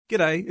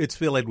G'day, it's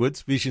Phil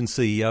Edwards, Vision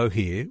CEO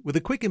here, with a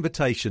quick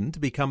invitation to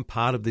become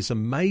part of this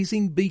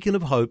amazing beacon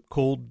of hope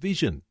called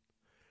Vision.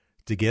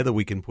 Together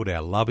we can put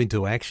our love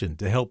into action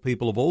to help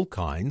people of all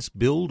kinds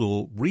build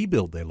or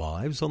rebuild their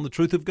lives on the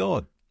truth of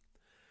God.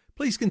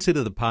 Please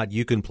consider the part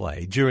you can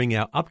play during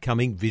our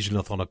upcoming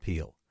Visionathon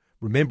appeal,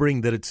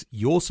 remembering that it's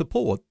your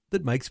support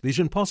that makes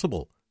Vision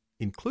possible,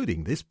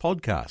 including this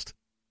podcast.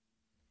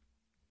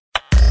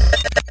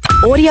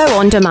 Audio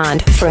on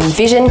demand from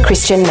Vision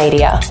Christian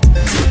Media.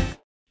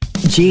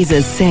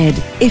 Jesus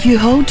said, "If you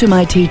hold to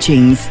my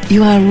teachings,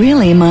 you are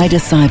really my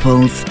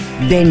disciples.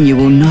 Then you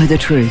will know the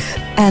truth,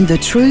 and the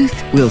truth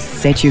will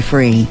set you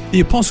free."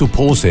 The Apostle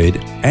Paul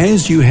said,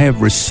 "As you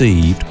have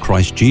received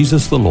Christ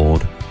Jesus the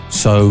Lord,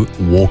 so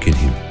walk in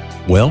him."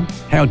 Well,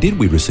 how did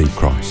we receive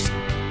Christ?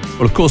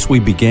 Well, of course, we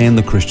began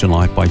the Christian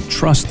life by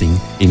trusting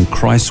in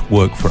Christ's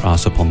work for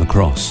us upon the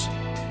cross.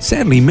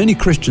 Sadly, many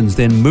Christians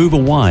then move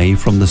away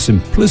from the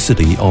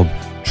simplicity of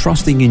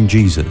trusting in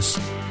Jesus,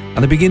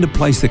 and they begin to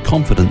place their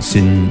confidence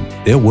in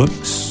their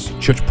works,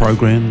 church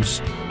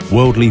programs,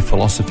 worldly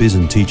philosophies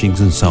and teachings,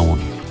 and so on.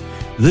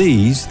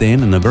 These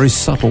then, in a very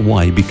subtle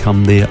way,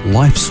 become their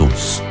life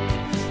source.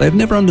 They have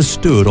never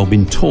understood or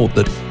been taught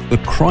that the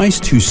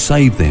Christ who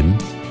saved them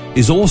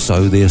is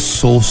also their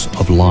source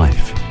of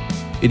life.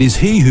 It is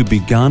He who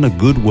began a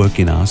good work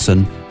in us,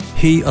 and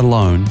He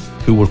alone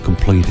who will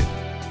complete it.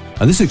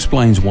 And this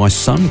explains why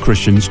some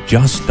Christians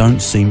just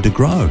don't seem to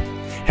grow.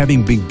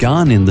 Having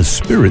begun in the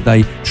Spirit,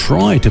 they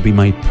try to be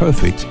made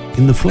perfect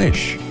in the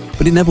flesh.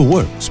 But it never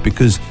works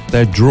because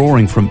they're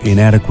drawing from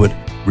inadequate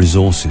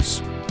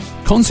resources.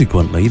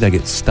 Consequently, they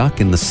get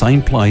stuck in the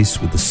same place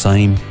with the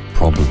same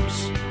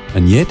problems.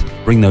 And yet,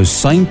 bring those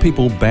same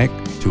people back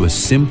to a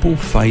simple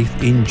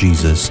faith in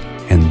Jesus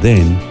and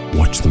then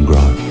watch them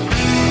grow.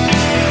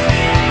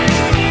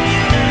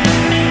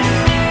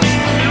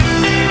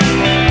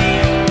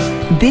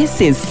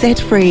 This is Set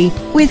Free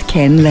with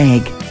Ken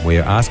Legg.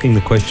 We're asking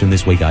the question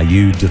this week, are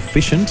you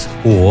deficient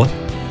or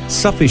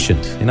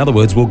sufficient? In other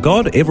words, will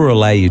God ever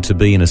allow you to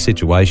be in a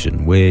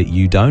situation where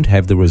you don't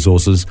have the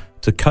resources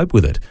to cope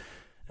with it?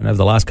 And over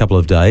the last couple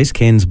of days,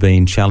 Ken's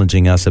been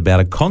challenging us about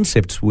a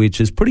concept which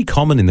is pretty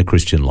common in the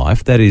Christian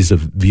life, that is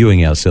of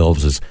viewing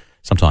ourselves as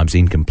sometimes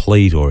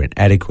incomplete or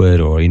inadequate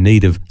or in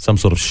need of some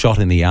sort of shot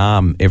in the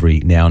arm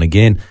every now and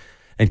again.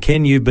 And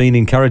Ken, you've been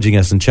encouraging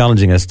us and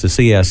challenging us to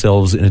see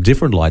ourselves in a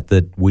different light,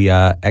 that we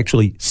are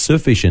actually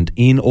sufficient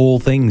in all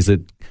things,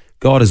 that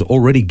God has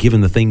already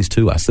given the things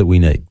to us that we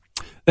need.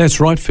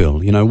 That's right,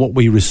 Phil. You know, what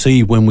we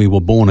received when we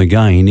were born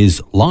again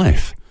is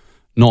life,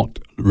 not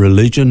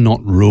religion,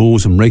 not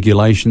rules and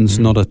regulations,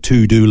 not a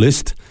to-do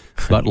list,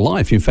 but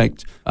life. In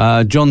fact,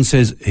 John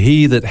says,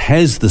 "He that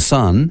has the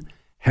Son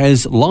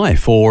has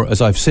life." Or,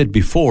 as I've said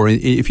before,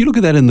 if you look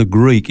at that in the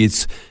Greek,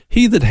 it's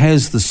 "He that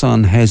has the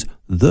Son has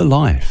the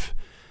life."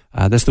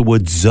 That's the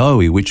word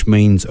Zoe, which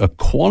means a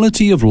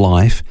quality of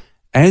life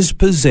as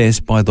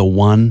possessed by the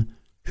one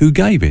who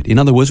gave it. In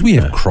other words, we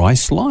have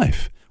Christ's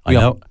life. I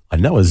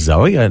know a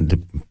Zoe. Do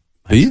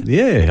you?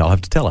 Yeah, I'll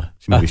have to tell her.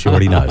 Maybe she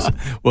already knows.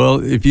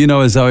 Well, if you know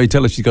a Zoe,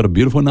 tell her she's got a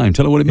beautiful name.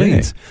 Tell her what it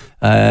means.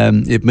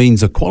 It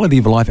means a quality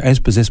of life as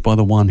possessed by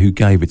the one who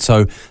gave it.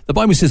 So the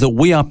Bible says that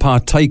we are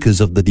partakers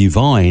of the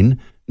divine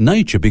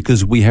nature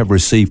because we have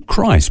received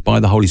Christ by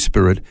the Holy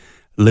Spirit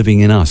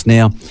living in us.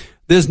 Now,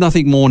 there's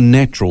nothing more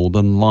natural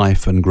than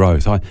life and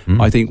growth.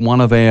 I think one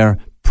of our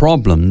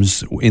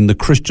problems in the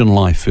Christian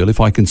life, Phil, if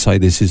I can say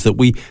this, is that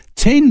we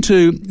tend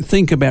to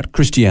think about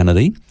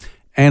Christianity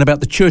and about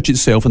the church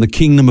itself and the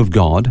kingdom of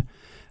God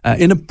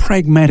in a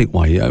pragmatic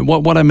way.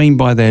 What I mean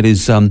by that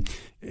is,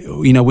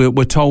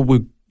 we're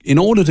told in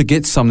order to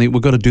get something,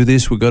 we've got to do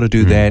this, we've got to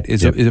do that.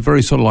 It's a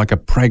very sort of like a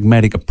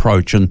pragmatic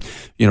approach. And,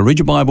 read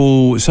your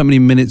Bible so many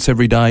minutes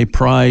every day,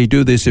 pray,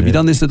 do this. Have you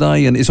done this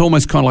today? And it's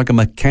almost kind of like a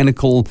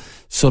mechanical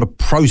sort of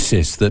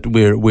process that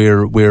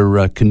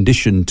we're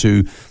conditioned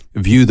to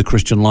view the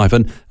Christian life.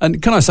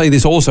 And can I say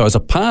this also as a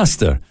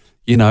pastor?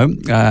 We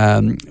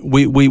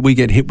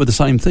get hit with the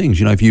same things.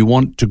 If you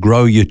want to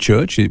grow your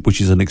church, which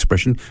is an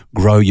expression,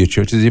 grow your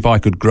church, as if I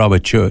could grow a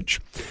church.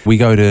 We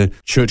go to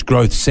church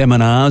growth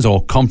seminars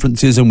or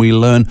conferences and we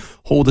learn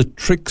all the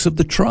tricks of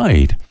the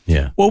trade.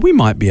 Yeah. Well, we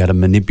might be able to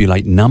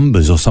manipulate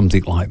numbers or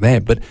something like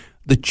that, but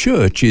the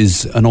church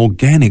is an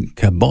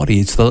organic body.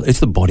 It's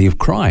the body of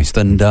Christ,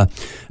 and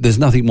there's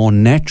nothing more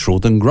natural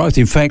than growth.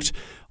 In fact,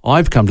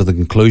 I've come to the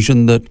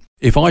conclusion that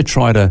if I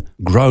try to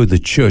grow the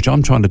church,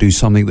 I'm trying to do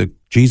something that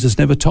Jesus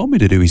never told me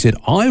to do. He said,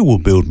 "I will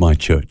build my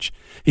church."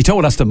 He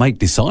told us to make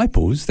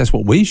disciples. That's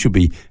what we should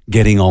be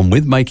getting on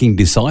with, making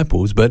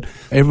disciples. But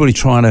everybody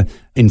trying to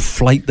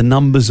inflate the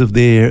numbers of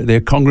their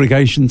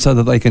congregation so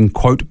that they can,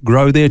 quote,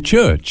 grow their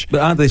church.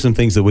 But aren't there some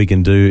things that we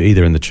can do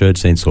either in the church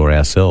sense or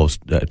ourselves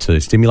to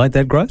stimulate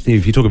that growth?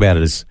 If you talk about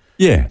it as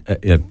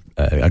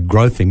a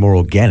growth thing, more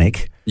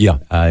organic, you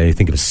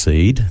think of a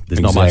seed.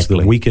 There's not much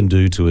that we can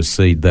do to a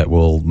seed that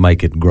will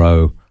make it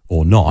grow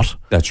or not.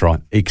 That's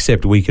right.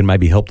 Except we can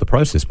maybe help the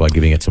process by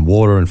giving it some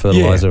water and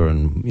fertilizer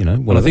and,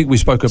 Well, I think we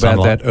spoke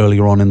about that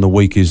earlier on in the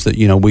week, is that,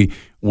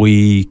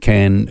 we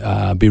can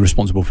be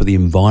responsible for the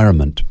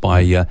environment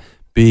by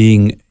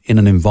being in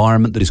an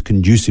environment that is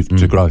conducive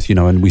to growth.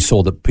 And we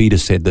saw that Peter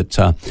said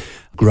that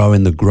grow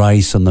in the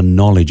grace and the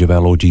knowledge of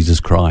our Lord Jesus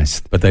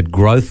Christ. But that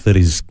growth that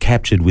is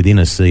captured within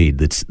a seed,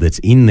 that's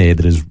in there,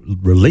 that is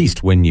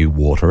released when you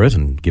water it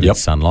and give it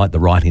sunlight, the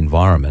right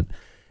environment,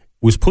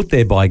 was put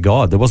there by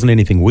God. There wasn't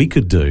anything we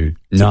could do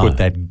to put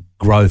that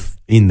growth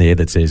in there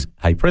that says,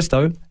 hey,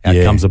 presto, out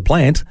comes a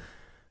plant.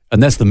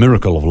 And that's the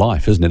miracle of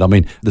life, isn't it? I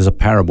mean, there's a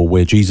parable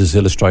where Jesus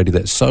illustrated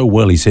that so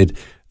well. He said,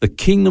 the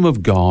kingdom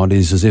of God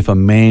is as if a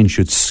man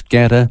should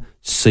scatter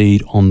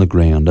seed on the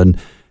ground, and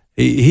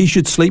he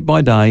should sleep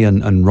by day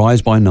and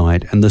rise by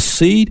night, and the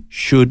seed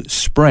should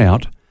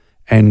sprout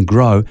and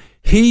grow.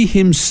 He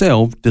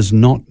himself does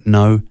not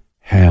know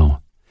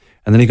how.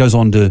 And then he goes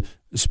on to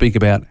speak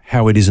about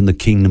how it is in the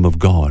kingdom of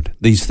God.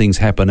 These things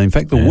happen. In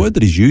fact, the word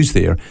that is used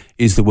there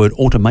is the word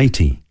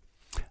automati,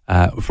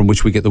 from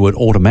which we get the word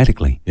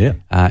automatically.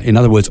 In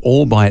other words,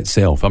 all by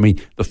itself. I mean,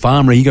 the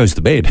farmer, he goes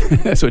to bed.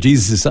 That's what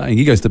Jesus is saying.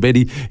 He goes to bed.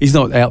 He's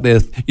not out there,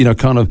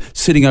 kind of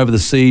sitting over the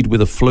seed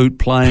with a flute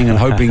playing and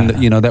hoping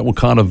that, that will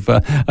kind of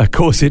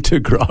cause it to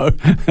grow.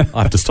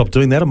 I have to stop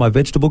doing that in my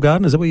vegetable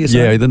garden? Is that what you're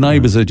saying? Yeah, the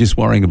neighbours are just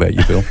worrying about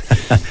you, Phil.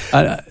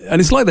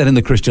 And it's like that in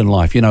the Christian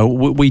life.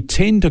 We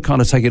tend to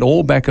kind of take it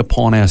all back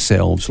upon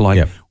ourselves,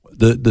 like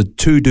the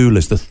to-do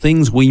list, the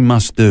things we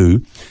must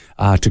do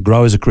to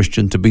grow as a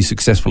Christian, to be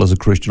successful as a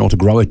Christian, or to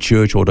grow a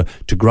church, or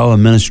to grow a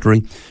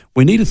ministry.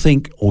 We need to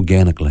think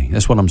organically.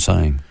 That's what I'm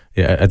saying.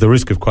 Yeah, at the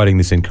risk of quoting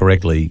this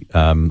incorrectly,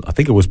 I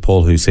think it was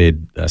Paul who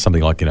said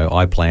something like,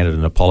 I planted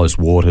and Apollos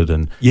watered,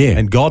 and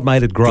God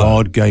made it grow.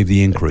 God gave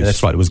the increase.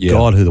 That's right. It was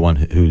God who the one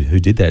who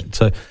did that.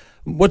 So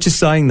what you're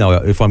saying, though,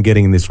 if I'm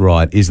getting this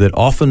right, is that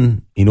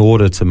often in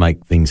order to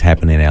make things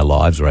happen in our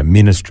lives or our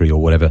ministry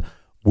or whatever,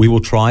 we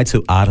will try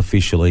to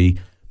artificially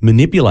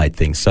manipulate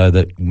things so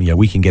that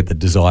we can get the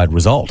desired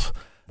result,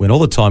 when all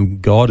the time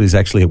God is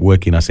actually at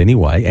work in us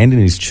anyway and in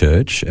his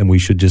church, and we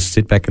should just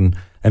sit back and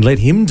let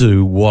him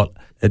do what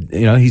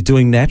he's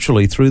doing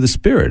naturally through the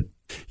Spirit.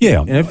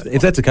 Yeah.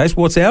 If that's the case,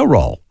 what's our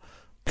role?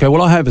 Okay,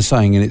 well, I have a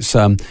saying, and it's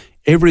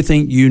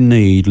everything you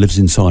need lives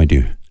inside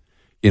you.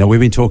 We've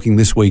been talking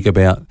this week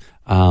about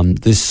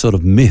this sort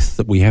of myth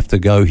that we have to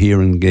go here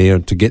and there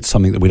to get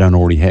something that we don't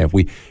already have.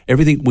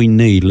 Everything we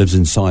need lives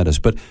inside us.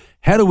 But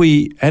how do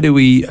we,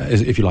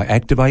 if you like,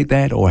 activate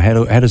that, or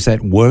how does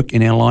that work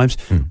in our lives?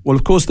 Well,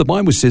 of course, the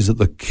Bible says that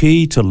the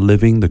key to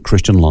living the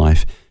Christian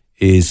life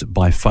is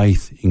by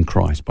faith in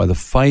Christ, by the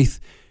faith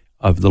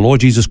of the Lord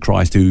Jesus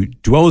Christ, who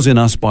dwells in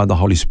us by the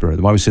Holy Spirit.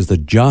 The Bible says the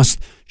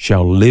just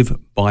shall live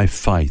by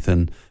faith.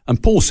 And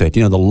Paul said,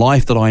 the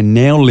life that I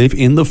now live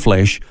in the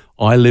flesh,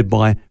 I live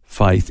by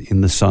faith in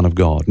the Son of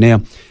God.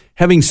 Now,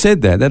 having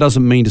said that, that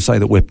doesn't mean to say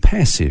that we're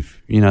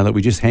passive, that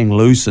we just hang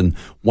loose and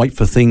wait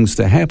for things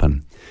to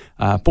happen.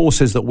 Paul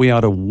says that we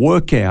are to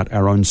work out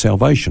our own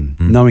salvation,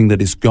 knowing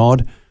that it's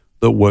God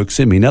that works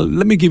in me. Now,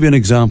 let me give you an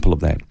example of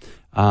that.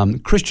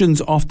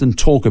 Christians often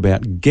talk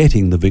about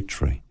getting the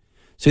victory.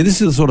 See,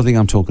 this is the sort of thing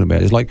I'm talking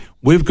about. It's like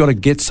we've got to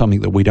get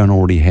something that we don't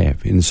already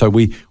have. And so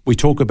we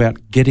talk about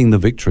getting the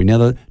victory. Now,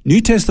 the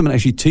New Testament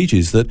actually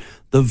teaches that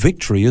the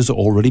victory has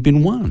already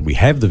been won. We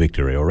have the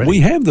victory already. We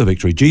have the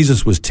victory.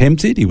 Jesus was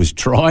tempted. He was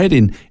tried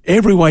in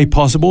every way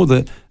possible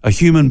that a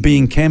human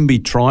being can be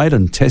tried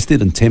and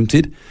tested and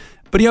tempted.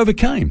 But he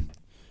overcame.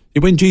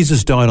 When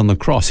Jesus died on the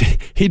cross,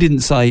 he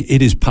didn't say,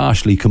 it is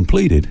partially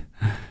completed.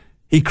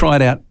 He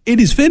cried out, it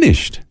is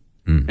finished.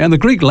 And the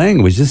Greek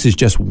language, this is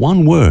just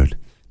one word,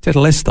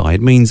 tetelestai.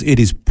 It means it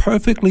is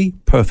perfectly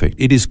perfect.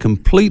 It is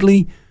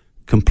completely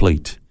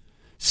complete.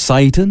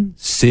 Satan,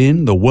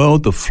 sin, the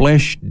world, the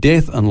flesh,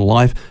 death, and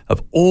life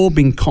have all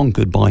been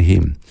conquered by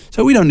him.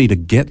 So we don't need to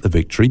get the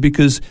victory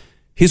because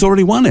he's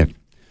already won it.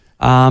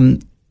 Now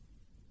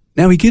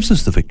he gives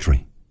us the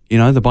victory.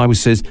 The Bible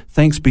says,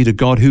 thanks be to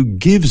God who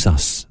gives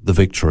us the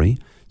victory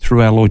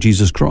through our Lord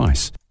Jesus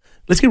Christ.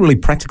 Let's get really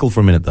practical for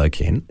a minute, though,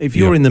 Ken. If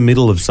you're in the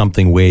middle of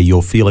something where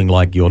you're feeling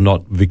like you're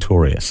not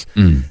victorious,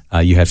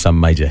 you have some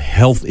major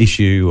health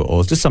issue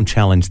or just some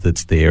challenge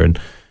that's there, and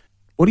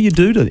what do you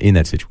do in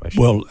that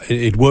situation? Well,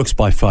 it works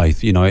by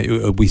faith.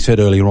 We said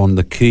earlier on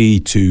the key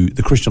to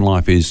the Christian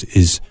life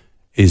is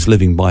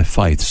living by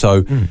faith.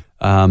 So,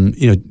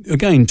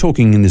 again,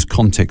 talking in this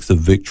context of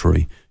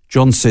victory,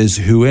 John says,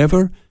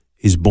 whoever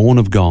is born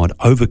of God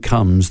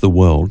overcomes the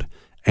world,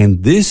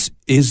 and this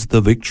is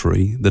the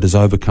victory that has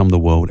overcome the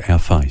world, our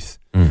faith.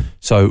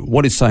 So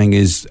what it's saying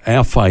is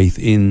our faith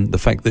in the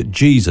fact that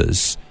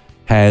Jesus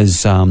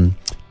has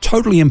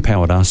totally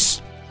empowered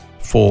us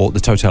for the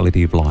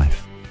totality of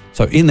life.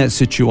 So in that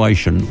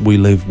situation, we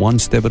live one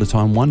step at a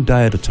time, one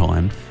day at a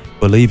time,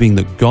 believing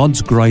that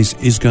God's grace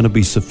is going to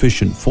be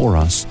sufficient for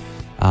us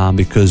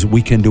because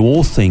we can do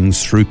all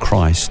things through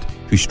Christ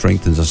who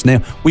strengthens us.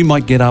 Now, we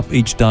might get up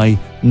each day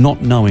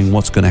not knowing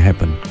what's going to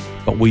happen,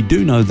 but we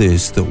do know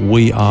this, that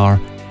we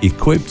are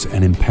equipped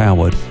and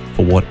empowered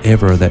for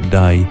whatever that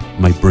day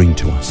may bring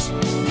to us.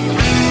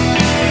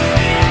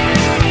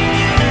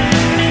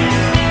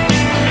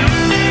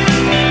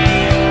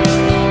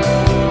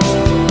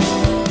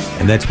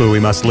 And that's where we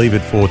must leave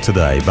it for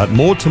today. But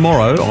more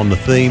tomorrow on the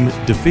theme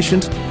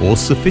Deficient or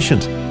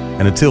Sufficient.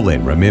 And until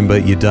then, remember,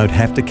 you don't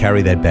have to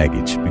carry that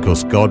baggage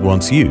because God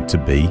wants you to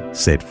be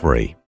set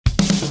free.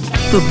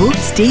 For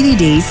books,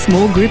 DVDs,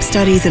 small group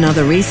studies and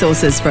other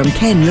resources from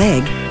Ken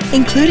Legg,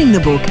 including the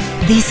book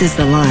This is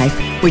the Life,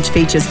 which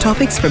features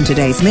topics from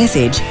today's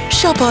message,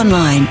 shop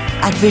online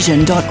at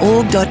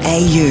vision.org.au.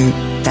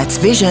 That's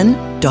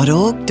vision.org.au.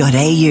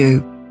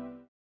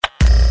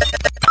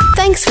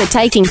 Thanks for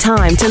taking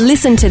time to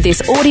listen to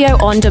this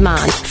audio on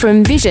demand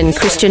from Vision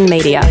Christian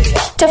Media.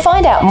 To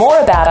find out more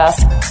about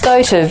us,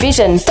 go to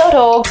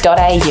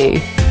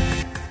vision.org.au.